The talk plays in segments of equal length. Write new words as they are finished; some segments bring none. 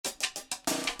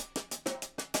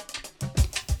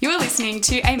listening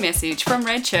to a message from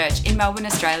Red Church in Melbourne,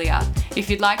 Australia. If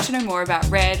you'd like to know more about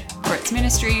Red or its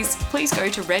ministries, please go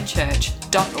to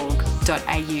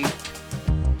redchurch.org.au.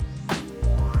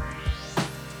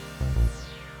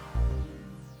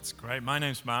 It's great. My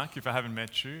name's Mark, if I haven't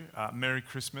met you. Merry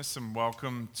Christmas and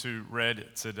welcome to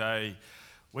Red today.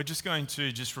 We're just going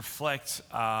to reflect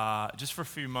just for a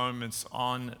few moments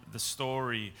on the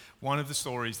story, one of the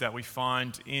stories that we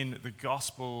find in the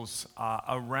Gospels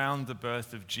around the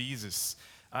birth of Jesus.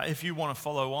 If you want to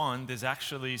follow on, there's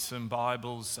actually some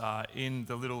Bibles in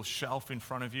the little shelf in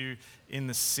front of you, in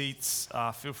the seats.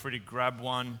 Feel free to grab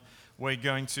one. We're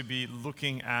going to be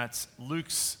looking at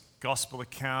Luke's Gospel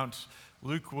account.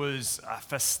 Luke was a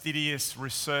fastidious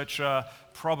researcher,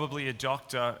 probably a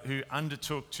doctor, who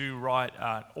undertook to write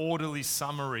an orderly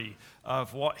summary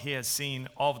of what he has seen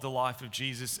of the life of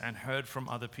Jesus and heard from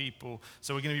other people.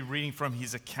 So we're going to be reading from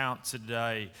his account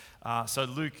today. So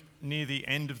Luke, near the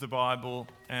end of the Bible,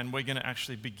 and we're going to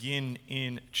actually begin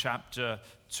in chapter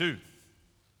 2.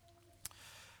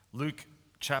 Luke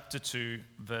chapter 2,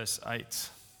 verse 8.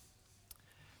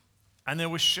 And there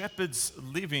were shepherds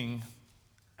living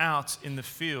out in the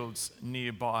fields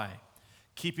nearby,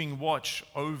 keeping watch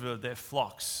over their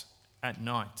flocks at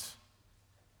night.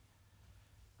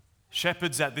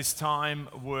 Shepherds at this time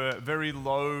were very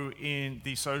low in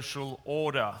the social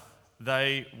order.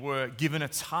 They were given a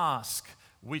task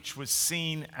which was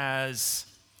seen as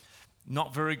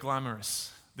not very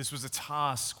glamorous. This was a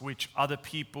task which other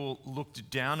people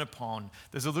looked down upon.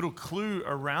 There's a little clue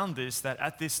around this that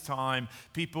at this time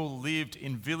people lived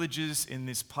in villages in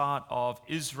this part of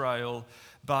Israel,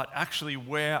 but actually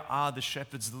where are the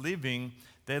shepherds living?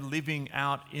 They're living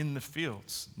out in the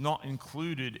fields, not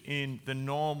included in the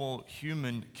normal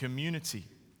human community.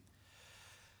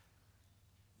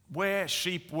 Where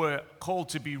sheep were called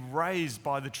to be raised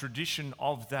by the tradition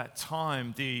of that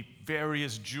time, the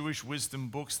various Jewish wisdom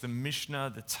books, the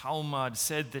Mishnah, the Talmud,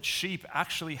 said that sheep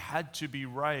actually had to be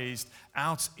raised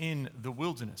out in the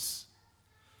wilderness.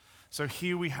 So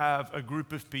here we have a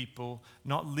group of people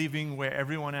not living where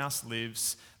everyone else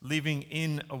lives, living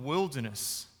in a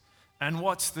wilderness. And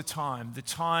what's the time? The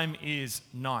time is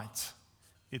night.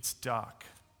 It's dark.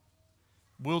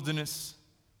 Wilderness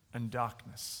and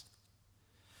darkness.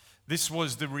 This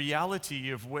was the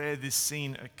reality of where this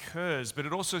scene occurs, but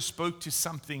it also spoke to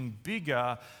something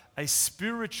bigger, a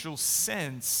spiritual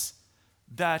sense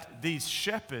that these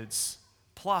shepherds,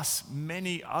 plus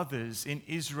many others in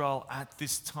Israel at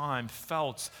this time,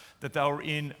 felt that they were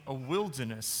in a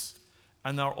wilderness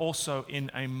and they were also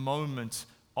in a moment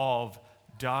of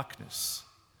darkness.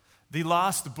 The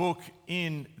last book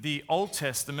in the Old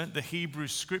Testament, the Hebrew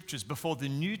Scriptures, before the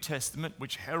New Testament,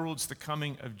 which heralds the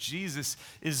coming of Jesus,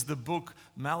 is the book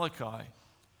Malachi.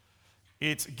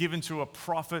 It's given to a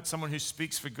prophet, someone who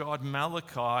speaks for God,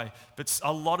 Malachi, but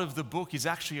a lot of the book is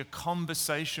actually a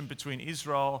conversation between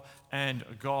Israel and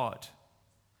God.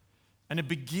 And it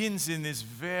begins in this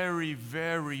very,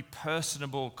 very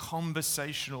personable,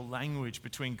 conversational language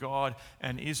between God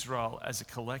and Israel as a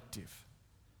collective.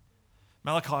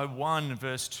 Malachi 1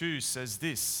 verse 2 says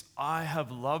this, "I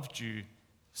have loved you,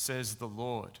 says the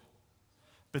Lord."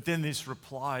 But then this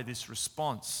reply, this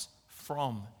response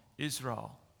from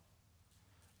Israel.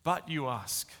 "But you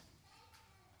ask,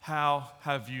 how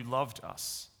have you loved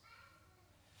us?"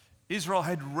 Israel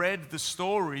had read the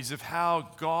stories of how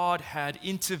God had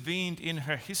intervened in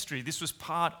her history. This was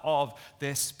part of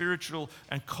their spiritual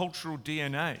and cultural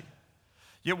DNA.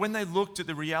 Yet when they looked at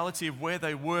the reality of where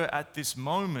they were at this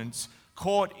moment,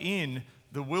 caught in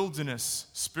the wilderness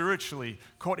spiritually,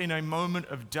 caught in a moment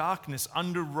of darkness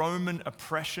under Roman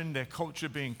oppression, their culture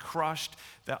being crushed,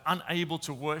 they're unable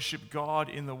to worship God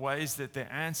in the ways that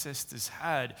their ancestors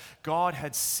had. God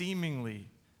had seemingly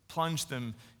plunged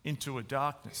them into a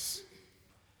darkness.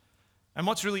 And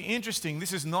what's really interesting,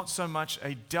 this is not so much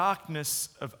a darkness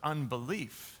of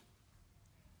unbelief.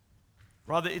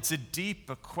 Rather, it's a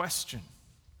deeper question.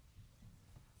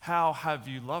 How have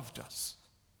you loved us?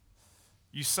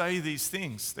 You say these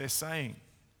things, they're saying.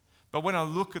 But when I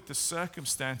look at the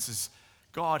circumstances,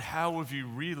 God, how have you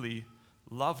really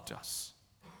loved us?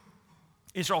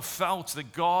 Israel felt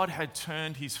that God had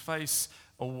turned his face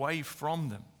away from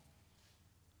them.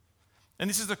 And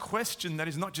this is a question that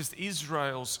is not just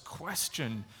Israel's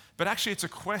question, but actually it's a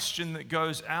question that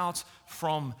goes out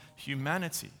from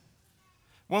humanity.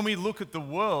 When we look at the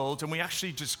world and we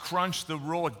actually just crunch the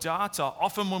raw data,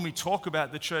 often when we talk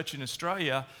about the church in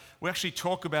Australia, we actually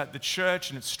talk about the church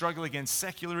and its struggle against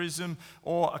secularism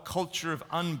or a culture of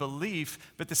unbelief,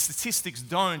 but the statistics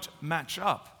don't match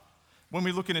up. When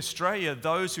we look in Australia,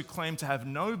 those who claim to have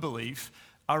no belief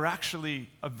are actually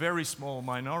a very small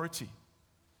minority.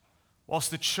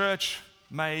 Whilst the church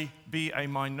may be a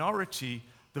minority,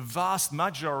 the vast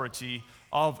majority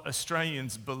of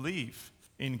Australians believe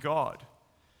in God.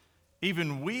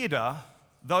 Even weirder,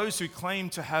 those who claim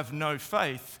to have no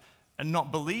faith and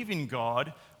not believe in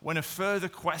God, when a further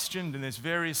questioned, and there's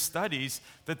various studies,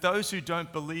 that those who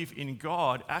don't believe in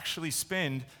God actually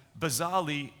spend,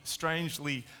 bizarrely,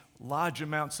 strangely, large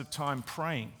amounts of time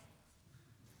praying.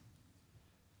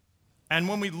 And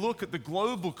when we look at the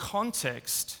global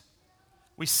context,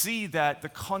 we see that the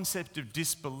concept of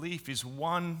disbelief is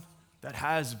one that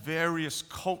has various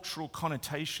cultural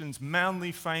connotations,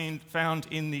 mainly found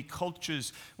in the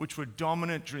cultures which were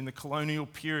dominant during the colonial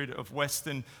period of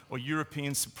Western or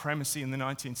European supremacy in the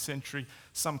 19th century,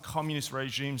 some communist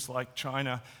regimes like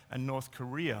China and North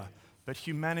Korea. But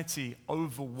humanity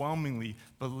overwhelmingly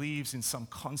believes in some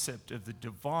concept of the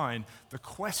divine. The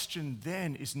question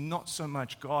then is not so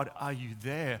much, God, are you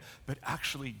there? But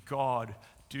actually, God,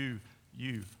 do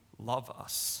you love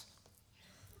us?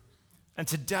 And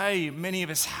today, many of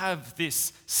us have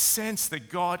this sense that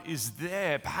God is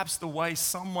there, perhaps the way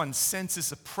someone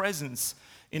senses a presence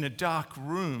in a dark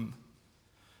room.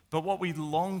 But what we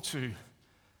long to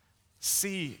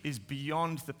see is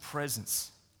beyond the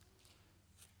presence.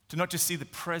 To not just see the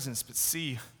presence, but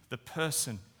see the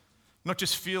person. Not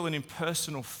just feel an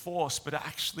impersonal force, but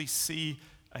actually see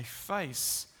a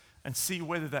face and see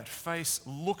whether that face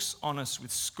looks on us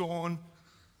with scorn,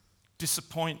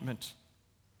 disappointment,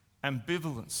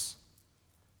 ambivalence,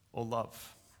 or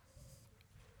love.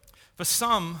 For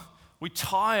some, we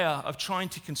tire of trying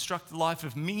to construct a life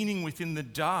of meaning within the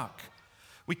dark.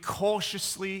 We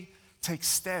cautiously take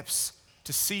steps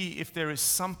to see if there is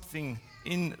something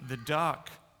in the dark.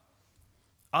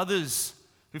 Others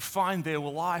who find their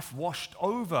life washed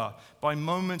over by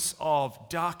moments of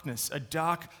darkness, a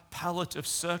dark palette of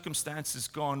circumstances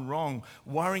gone wrong,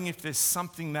 worrying if there's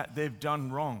something that they've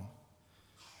done wrong,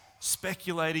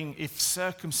 speculating if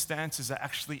circumstances are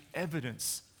actually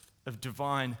evidence of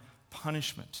divine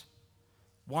punishment,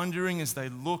 wondering as they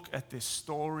look at their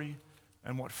story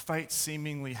and what fate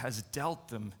seemingly has dealt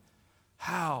them,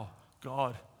 how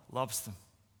God loves them.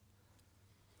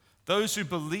 Those who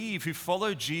believe, who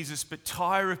follow Jesus, but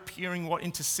tire of peering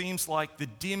what seems like the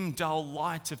dim, dull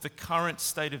light of the current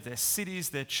state of their cities,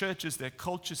 their churches, their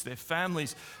cultures, their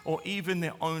families, or even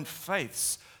their own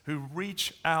faiths, who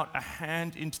reach out a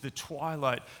hand into the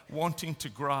twilight, wanting to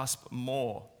grasp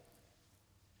more.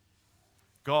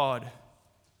 God,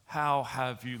 how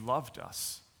have you loved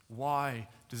us? Why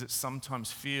does it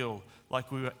sometimes feel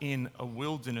like we are in a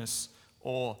wilderness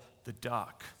or the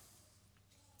dark?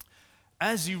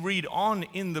 As you read on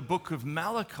in the book of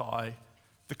Malachi,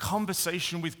 the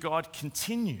conversation with God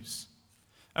continues.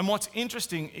 And what's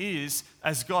interesting is,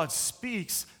 as God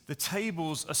speaks, the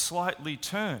tables are slightly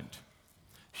turned.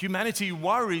 Humanity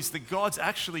worries that God's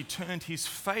actually turned his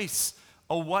face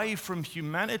away from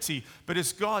humanity. But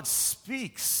as God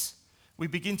speaks, we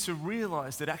begin to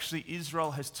realize that actually Israel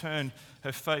has turned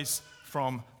her face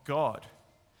from God.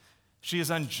 She is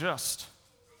unjust.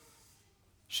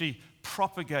 She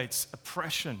propagates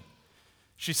oppression.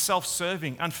 She's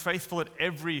self-serving, unfaithful at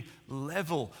every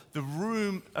level. The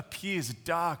room appears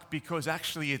dark because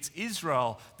actually it's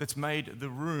Israel that's made the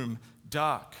room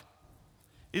dark.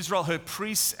 Israel, her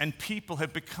priests and people,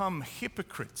 have become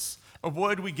hypocrites, a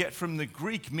word we get from the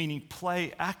Greek meaning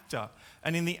play actor.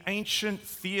 And in the ancient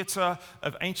theater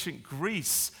of ancient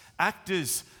Greece,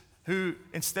 actors who,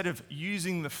 instead of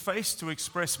using the face to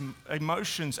express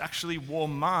emotions, actually wore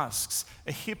masks.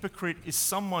 A hypocrite is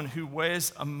someone who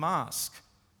wears a mask.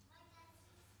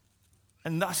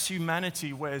 And thus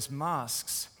humanity wears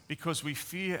masks because we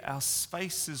fear our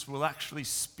faces will actually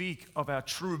speak of our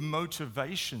true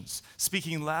motivations,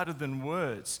 speaking louder than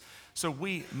words. So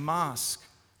we mask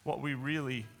what we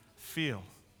really feel.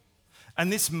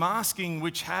 And this masking,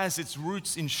 which has its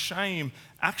roots in shame,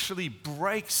 actually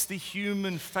breaks the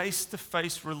human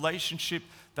face-to-face relationship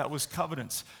that was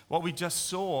covenant. What we just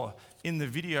saw in the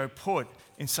video put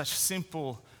in such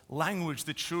simple language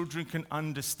that children can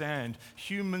understand.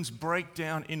 Humans break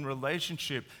down in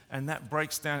relationship, and that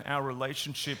breaks down our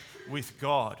relationship with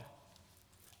God.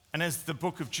 And as the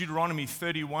book of Deuteronomy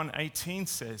 31:18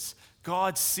 says,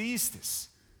 God sees this,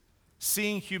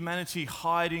 seeing humanity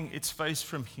hiding its face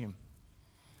from him.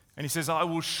 And he says, I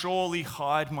will surely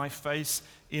hide my face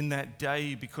in that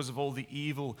day because of all the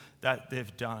evil that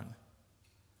they've done.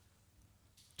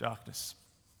 Darkness,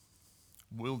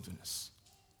 wilderness.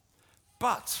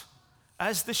 But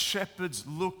as the shepherds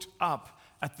looked up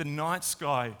at the night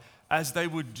sky, as they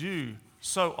would do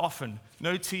so often.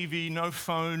 No TV, no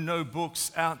phone, no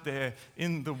books out there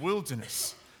in the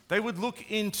wilderness. They would look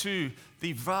into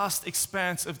the vast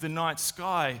expanse of the night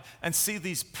sky and see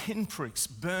these pinpricks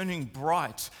burning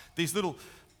bright, these little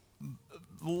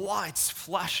lights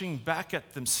flashing back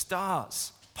at them,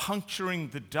 stars puncturing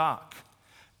the dark.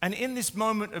 And in this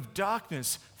moment of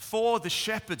darkness, for the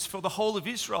shepherds, for the whole of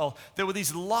Israel, there were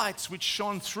these lights which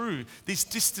shone through, these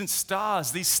distant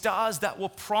stars, these stars that were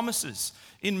promises.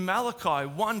 In Malachi,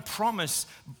 one promise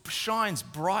shines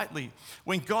brightly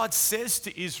when God says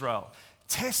to Israel,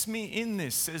 "Test me in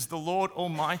this, says the Lord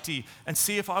Almighty, and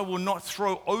see if I will not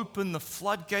throw open the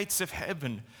floodgates of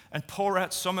heaven and pour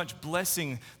out so much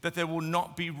blessing that there will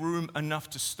not be room enough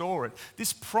to store it."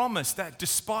 This promise that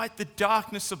despite the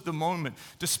darkness of the moment,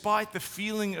 despite the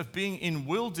feeling of being in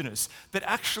wilderness, that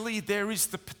actually there is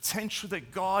the potential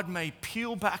that God may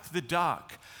peel back the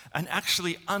dark and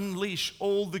actually unleash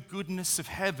all the goodness of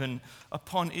heaven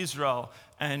upon Israel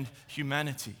and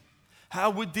humanity. How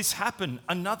would this happen?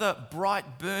 Another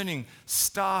bright burning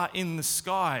star in the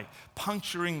sky,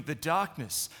 puncturing the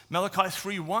darkness. Malachi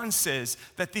 3:1 says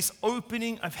that this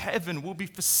opening of heaven will be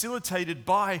facilitated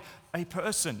by a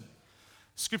person.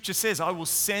 Scripture says, "I will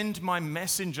send my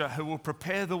messenger who will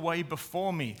prepare the way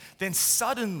before me. Then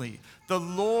suddenly the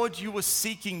Lord you are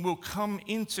seeking will come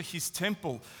into his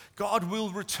temple. God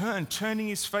will return, turning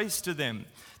his face to them.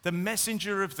 The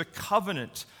messenger of the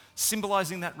covenant,"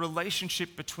 symbolizing that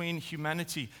relationship between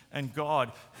humanity and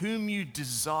God, "whom you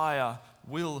desire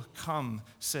will come,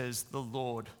 says the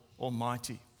Lord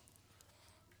Almighty."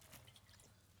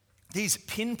 These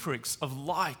pinpricks of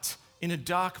light in a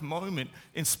dark moment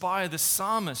inspire the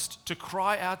psalmist to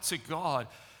cry out to God,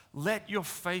 "Let your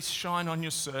face shine on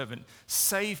your servant.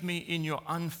 Save me in your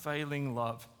unfailing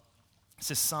love." It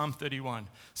says Psalm 31.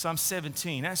 Psalm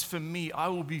 17, "As for me, I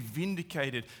will be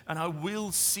vindicated, and I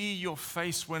will see your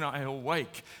face when I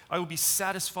awake. I will be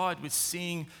satisfied with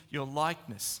seeing your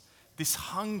likeness." This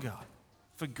hunger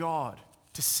for God,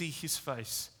 to see his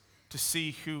face, to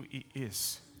see who he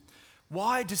is.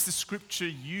 Why does the scripture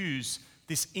use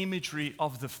this imagery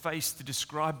of the face to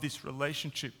describe this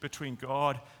relationship between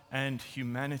God and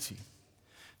humanity?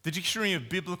 The Dictionary of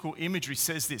Biblical Imagery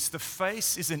says this: "The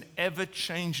face is an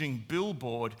ever-changing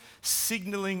billboard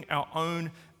signaling our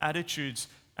own attitudes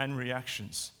and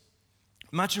reactions."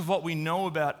 Much of what we know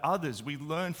about others, we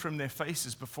learn from their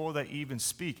faces before they even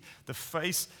speak. The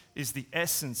face is the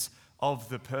essence of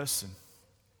the person.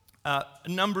 A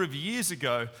number of years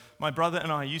ago, my brother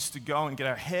and I used to go and get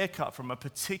our hair cut from a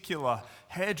particular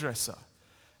hairdresser.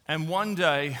 And one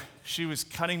day, she was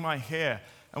cutting my hair,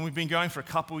 and we've been going for a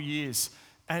couple years.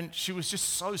 And she was just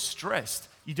so stressed.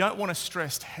 You don't want a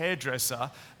stressed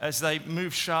hairdresser as they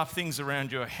move sharp things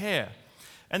around your hair.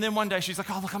 And then one day she's like,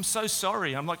 "Oh, look, I'm so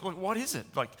sorry." I'm like, "Look, what is it?"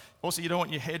 Like, also, you don't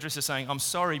want your hairdresser saying, "I'm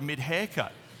sorry,"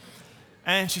 mid-haircut.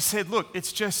 And she said, "Look,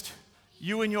 it's just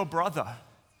you and your brother.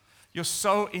 You're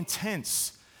so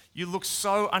intense. You look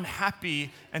so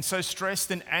unhappy and so stressed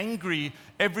and angry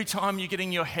every time you're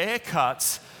getting your hair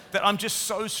cut that I'm just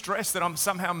so stressed that I'm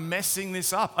somehow messing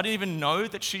this up." I didn't even know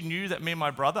that she knew that me and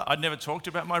my brother, I'd never talked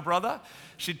about my brother.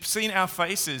 She'd seen our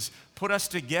faces, put us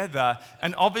together,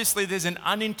 and obviously there's an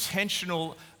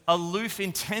unintentional, aloof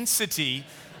intensity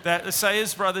that the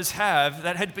Sayers brothers have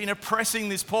that had been oppressing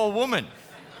this poor woman.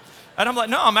 And I'm like,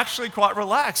 "No, I'm actually quite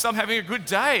relaxed. I'm having a good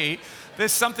day."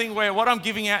 There's something where what I'm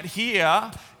giving out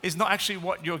here is not actually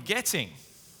what you're getting.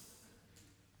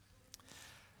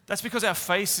 That's because our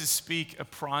faces speak a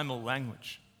primal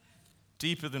language,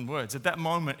 deeper than words. At that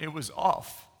moment, it was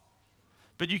off.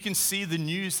 But you can see the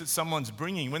news that someone's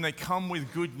bringing. When they come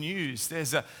with good news,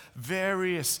 there's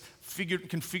various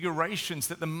configurations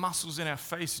that the muscles in our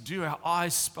face do. Our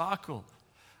eyes sparkle.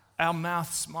 Our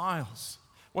mouth smiles.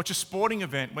 Watch a sporting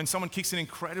event when someone kicks an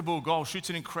incredible goal, shoots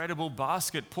an incredible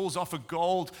basket, pulls off a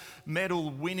gold medal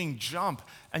winning jump,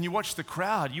 and you watch the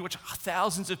crowd, you watch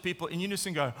thousands of people in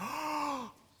unison go,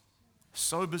 "Oh,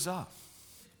 so bizarre."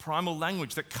 Primal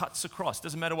language that cuts across.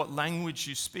 Doesn't matter what language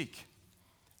you speak.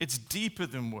 It's deeper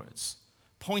than words,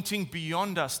 pointing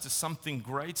beyond us to something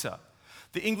greater.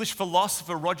 The English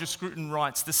philosopher Roger Scruton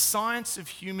writes, "The science of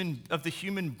the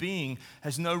human being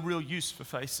has no real use for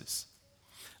faces."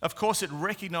 Of course, it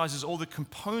recognizes all the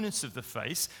components of the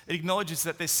face. It acknowledges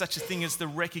that there's such a thing as the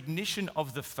recognition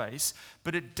of the face,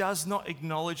 but it does not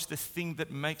acknowledge the thing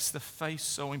that makes the face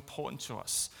so important to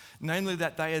us, namely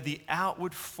that they are the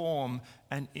outward form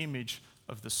and image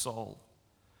of the soul,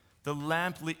 the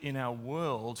lamp lit in our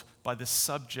world by the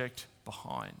subject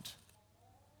behind.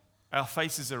 Our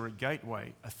faces are a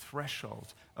gateway, a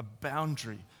threshold, a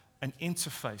boundary, an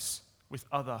interface with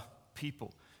other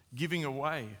people, giving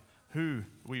away who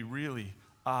we really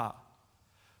are.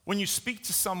 When you speak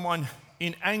to someone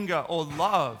in anger or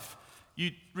love,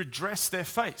 you redress their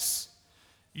face.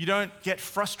 You don't get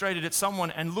frustrated at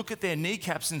someone and look at their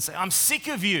kneecaps and say, I'm sick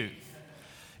of you.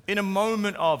 In a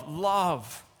moment of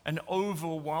love and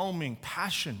overwhelming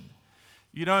passion,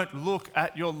 you don't look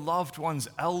at your loved one's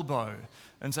elbow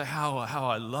and say, how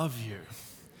I love you,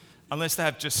 unless they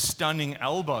have just stunning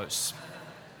elbows.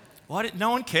 No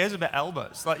one cares about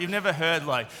elbows. Like, you've never heard,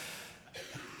 like,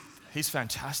 he's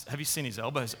fantastic. Have you seen his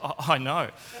elbows? Oh, I know.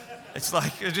 It's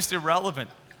like, it's just irrelevant.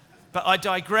 But I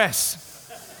digress.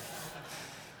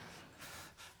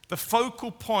 The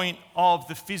focal point of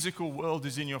the physical world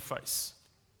is in your face.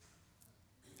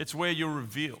 It's where you're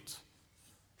revealed.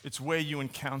 It's where you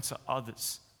encounter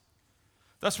others.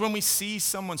 Thus, when we see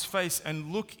someone's face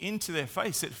and look into their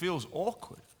face, it feels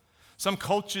awkward. Some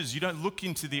cultures, you don't look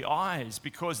into the eyes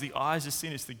because the eyes are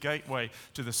seen as the gateway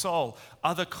to the soul.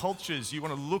 Other cultures, you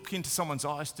want to look into someone's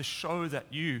eyes to show that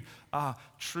you are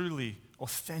truly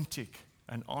authentic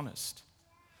and honest.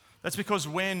 That's because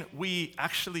when we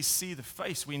actually see the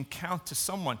face, we encounter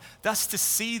someone. Thus, to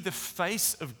see the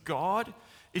face of God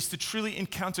is to truly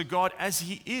encounter God as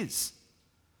He is,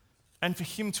 and for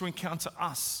Him to encounter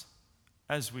us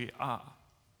as we are.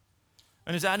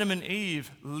 And as Adam and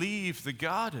Eve leave the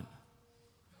garden,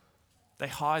 they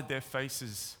hide their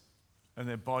faces and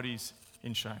their bodies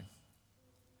in shame,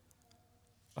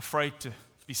 afraid to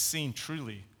be seen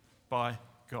truly by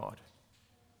God.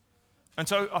 And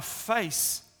so a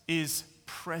face is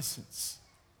presence.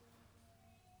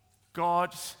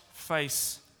 God's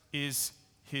face is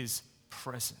His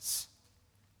presence.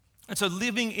 And so,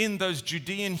 living in those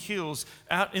Judean hills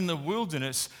out in the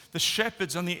wilderness, the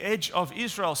shepherds on the edge of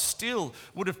Israel still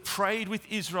would have prayed with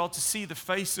Israel to see the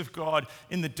face of God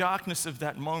in the darkness of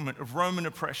that moment of Roman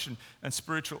oppression and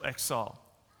spiritual exile.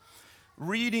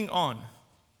 Reading on,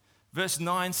 verse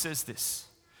 9 says this: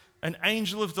 An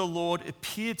angel of the Lord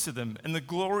appeared to them, and the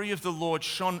glory of the Lord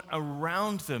shone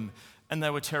around them, and they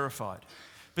were terrified.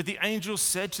 But the angel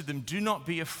said to them, "Do not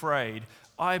be afraid.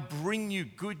 I bring you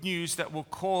good news that will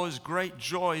cause great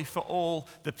joy for all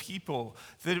the people."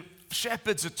 The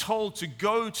shepherds are told to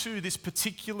go to this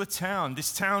particular town,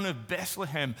 this town of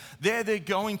Bethlehem. There they're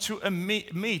going to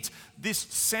meet this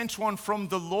sent one from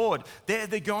the Lord. There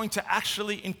they're going to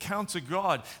actually encounter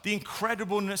God. The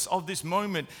incredibleness of this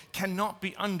moment cannot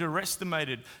be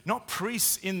underestimated. Not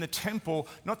priests in the temple,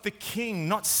 not the king,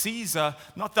 not Caesar,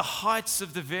 not the heights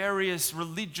of the various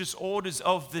religious orders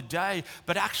of the day,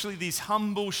 but actually these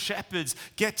humble shepherds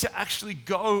get to actually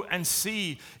go and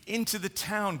see into the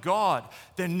town God.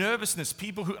 Their nervousness,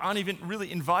 people who aren't even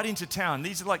really invited into town.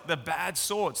 These are like the bad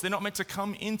sorts. They're not meant to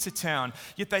come into town,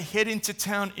 yet they head into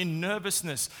town in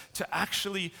nervousness to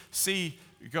actually see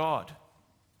God.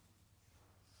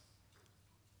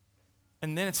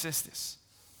 And then it says this: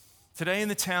 Today in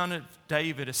the town of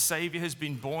David, a Savior has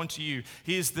been born to you.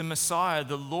 He is the Messiah,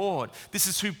 the Lord. This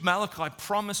is who Malachi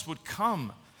promised would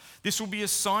come. This will be a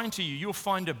sign to you. You'll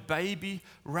find a baby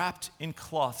wrapped in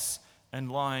cloths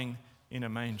and lying in a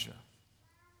manger.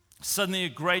 Suddenly a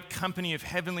great company of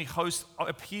heavenly hosts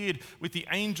appeared with the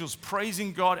angels,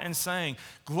 praising God and saying,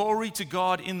 "Glory to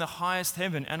God in the highest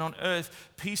heaven, and on earth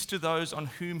peace to those on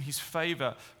whom His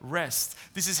favor rests."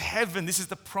 This is heaven. This is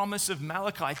the promise of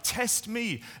Malachi. Test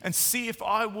me and see if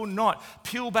I will not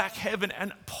peel back heaven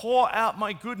and pour out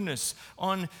my goodness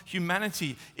on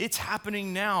humanity. It's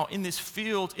happening now in this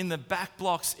field, in the back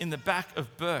blocks, in the back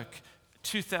of Burke,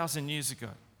 2,000 years ago.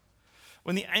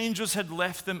 When the angels had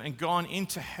left them and gone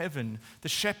into heaven, the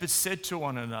shepherds said to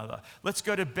one another, "Let's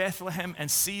go to Bethlehem and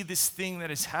see this thing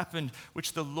that has happened,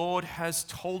 which the Lord has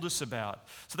told us about."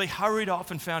 So they hurried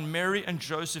off and found Mary and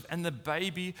Joseph and the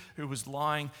baby who was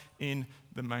lying in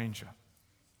the manger.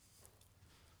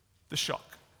 The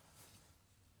shock,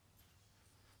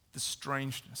 the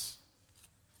strangeness,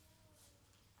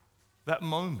 that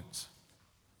moment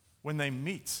when they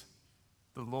meet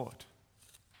the Lord.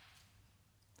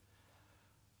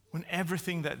 When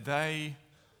everything that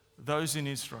those in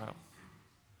Israel,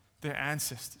 their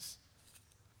ancestors,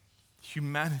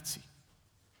 humanity,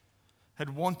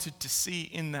 had wanted to see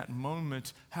in that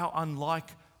moment, how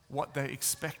unlike what they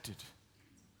expected.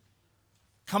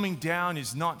 Coming down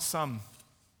is not some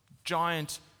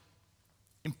giant,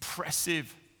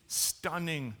 impressive,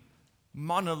 stunning,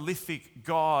 monolithic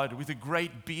God with a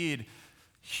great beard,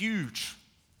 huge,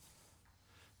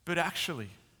 but actually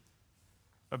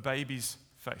a baby's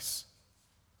face,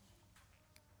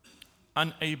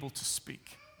 unable to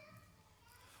speak,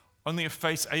 only a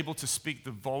face able to speak the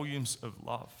volumes of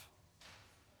love.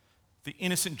 The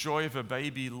innocent joy of a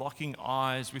baby locking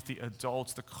eyes with the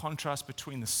adults, the contrast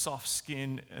between the soft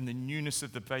skin and the newness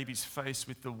of the baby's face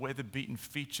with the weather-beaten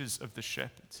features of the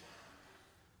shepherds.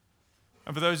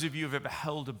 And for those of you who have ever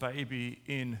held a baby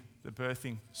in the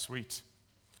birthing suite,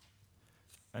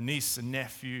 a niece, a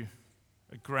nephew,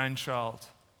 a grandchild,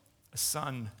 a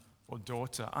son or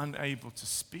daughter, unable to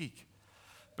speak,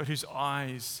 but whose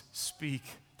eyes speak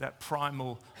that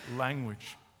primal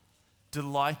language,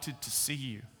 delighted to see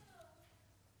you.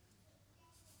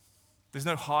 There's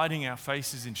no hiding our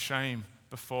faces in shame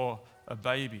before a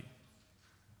baby.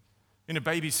 In a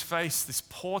baby's face, this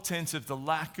portent of the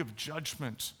lack of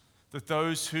judgment that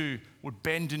those who would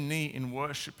bend a knee in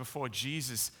worship before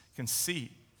Jesus can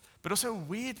see. But also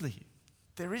weirdly,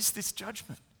 there is this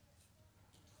judgment.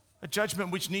 A judgment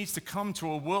which needs to come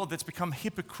to a world that's become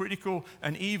hypocritical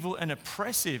and evil and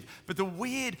oppressive. But the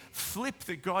weird flip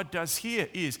that God does here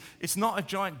is it's not a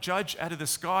giant judge out of the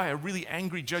sky, a really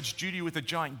angry Judge Judy with a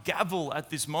giant gavel at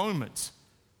this moment.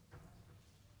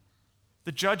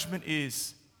 The judgment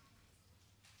is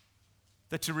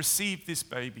that to receive this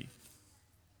baby,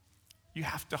 you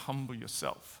have to humble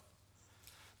yourself.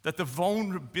 That the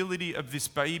vulnerability of this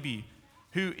baby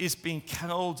who is being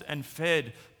cuddled and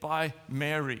fed by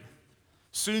Mary,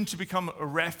 soon to become a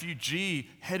refugee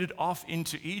headed off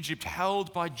into Egypt,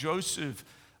 held by Joseph,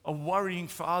 a worrying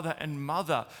father and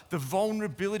mother. The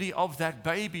vulnerability of that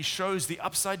baby shows the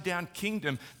upside down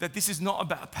kingdom that this is not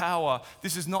about power,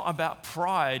 this is not about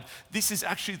pride, this is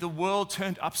actually the world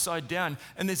turned upside down,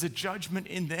 and there's a judgment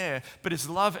in there, but it's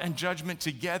love and judgment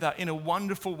together in a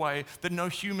wonderful way that no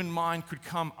human mind could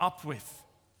come up with.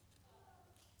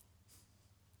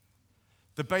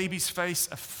 The baby's face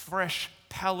a fresh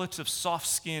palette of soft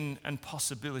skin and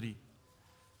possibility.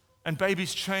 And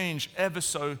babies change ever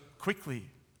so quickly.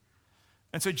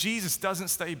 And so Jesus doesn't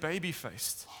stay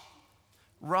baby-faced.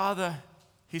 Rather,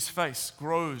 his face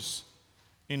grows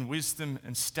in wisdom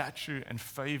and stature and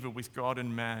favor with God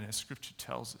and man, as Scripture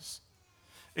tells us.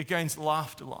 It gains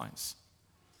laughter lines,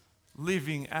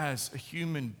 living as a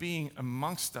human being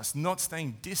amongst us, not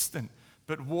staying distant,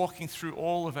 but walking through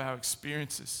all of our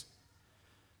experiences.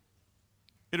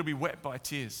 It'll be wet by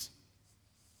tears,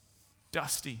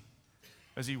 dusty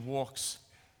as he walks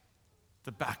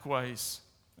the backways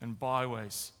and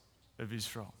byways of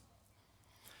Israel.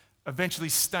 Eventually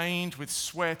stained with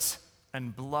sweat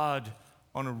and blood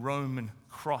on a Roman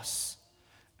cross,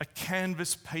 a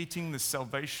canvas painting the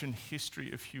salvation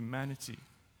history of humanity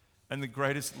and the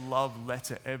greatest love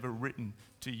letter ever written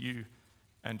to you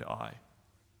and I.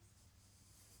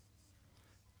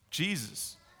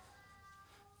 Jesus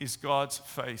is God's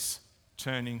face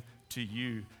turning to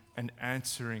you and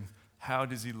answering, how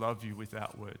does he love you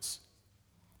without words?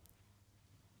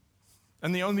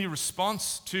 And the only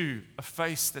response to a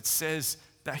face that says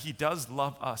that he does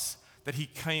love us, that he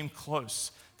came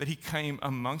close, that he came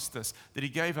amongst us, that he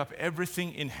gave up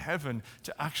everything in heaven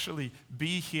to actually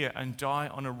be here and die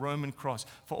on a Roman cross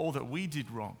for all that we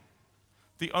did wrong.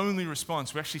 The only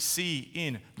response we actually see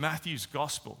in Matthew's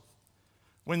gospel,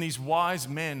 when these wise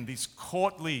men, these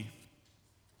courtly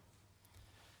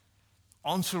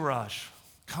entourage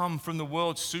come from the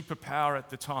world's superpower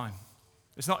at the time.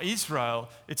 It's not Israel,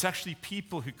 it's actually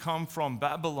people who come from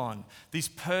Babylon. These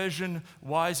Persian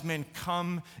wise men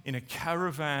come in a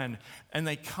caravan, and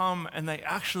they come and they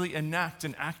actually enact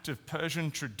an act of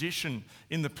Persian tradition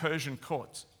in the Persian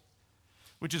court,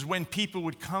 which is when people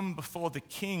would come before the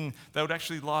king, they would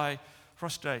actually lie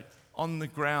prostrate on the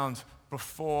ground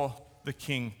before the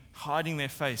king, hiding their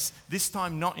face, this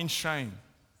time not in shame,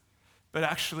 but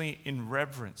actually in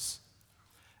reverence.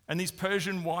 And these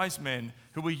Persian wise men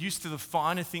who were used to the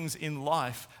finer things in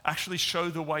life actually show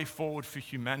the way forward for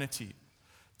humanity.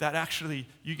 That actually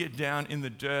you get down in the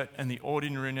dirt and the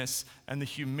ordinariness and the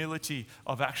humility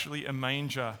of actually a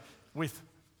manger with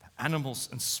animals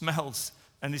and smells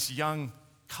and this young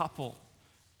couple,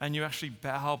 and you actually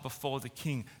bow before the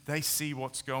king. They see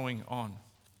what's going on.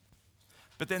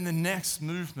 But then the next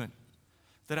movement,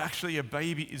 that actually a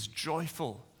baby is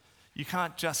joyful. You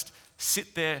can't just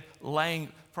sit there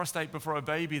laying prostrate before a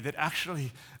baby, that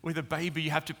actually with a baby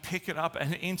you have to pick it up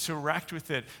and interact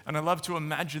with it. And I love to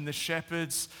imagine the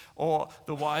shepherds or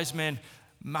the wise men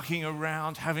mucking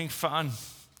around, having fun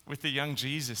with the young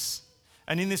Jesus.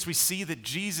 And in this we see that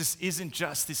Jesus isn't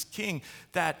just this king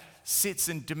that sits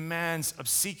and demands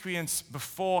obsequience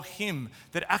before him,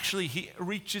 that actually he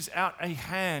reaches out a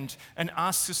hand and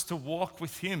asks us to walk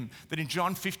with him. That in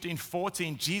John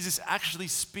 15:14, Jesus actually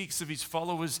speaks of his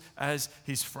followers as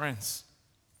his friends.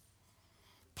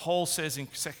 Paul says in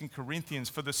 2 Corinthians,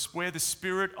 "For where the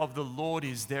Spirit of the Lord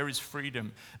is, there is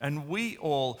freedom. And we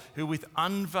all, who with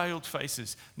unveiled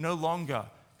faces, no longer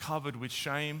covered with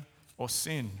shame or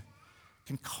sin,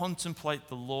 can contemplate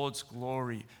the Lord's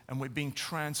glory, and we're being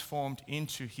transformed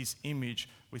into his image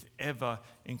with ever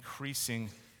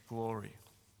increasing glory."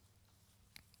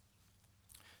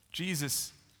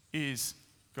 Jesus is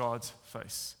God's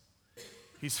face.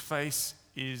 His face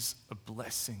is a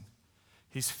blessing.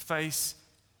 His face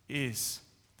is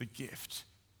the gift.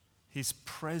 His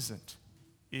present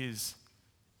is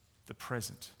the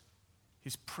present.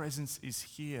 His presence is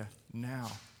here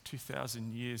now,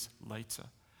 2,000 years later.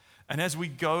 And as we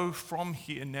go from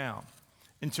here now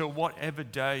into whatever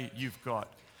day you've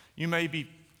got, you may be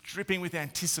dripping with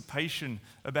anticipation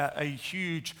about a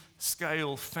huge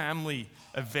scale family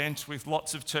event with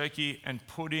lots of turkey and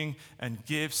pudding and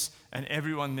gifts and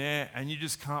everyone there, and you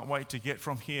just can't wait to get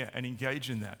from here and engage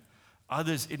in that.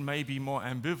 Others, it may be more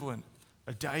ambivalent,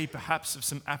 a day perhaps of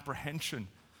some apprehension,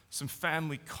 some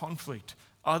family conflict.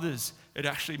 Others, it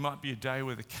actually might be a day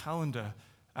where the calendar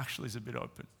actually is a bit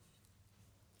open.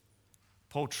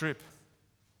 Paul Tripp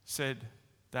said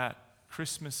that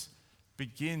Christmas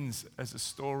begins as a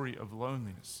story of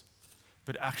loneliness,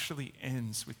 but actually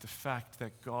ends with the fact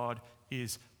that God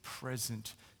is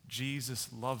present.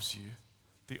 Jesus loves you.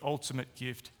 The ultimate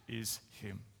gift is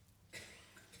him.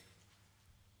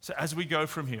 So as we go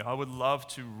from here, I would love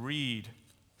to read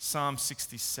Psalm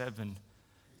 67.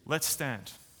 Let's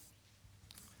stand.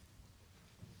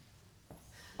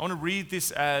 I want to read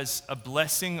this as a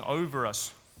blessing over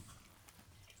us.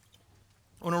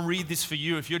 I want to read this for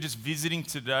you if you're just visiting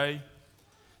today,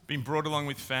 being brought along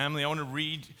with family. I want to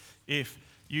read if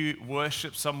you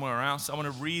worship somewhere else. I want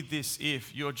to read this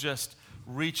if you're just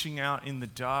reaching out in the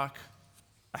dark,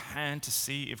 a hand to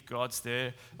see if God's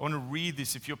there. I want to read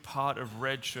this if you're part of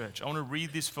Red Church. I want to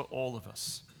read this for all of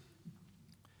us.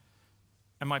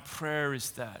 And my prayer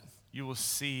is that you will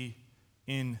see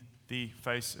in the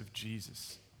face of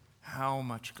Jesus how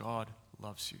much God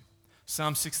loves you.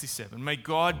 Psalm 67, "May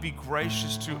God be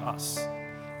gracious to us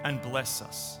and bless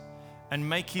us, and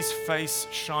make his face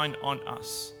shine on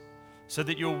us, so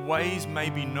that your ways may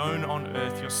be known on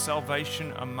earth, your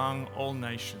salvation among all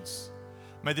nations.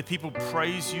 May the people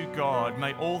praise you, God.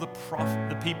 May all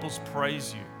the peoples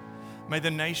praise you. May the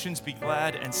nations be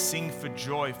glad and sing for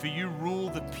joy, for you rule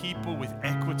the people with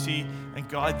equity and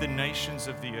guide the nations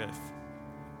of the earth.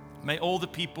 May all the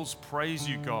peoples praise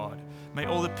you, God. May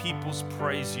all the peoples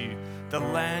praise you. The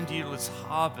land yields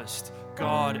harvest.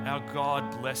 God, our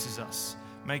God, blesses us.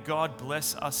 May God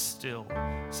bless us still,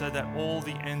 so that all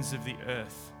the ends of the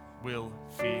earth will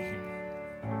fear him."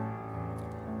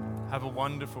 Have a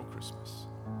wonderful Christmas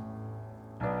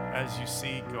as you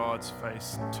see God's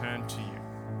face turn to you.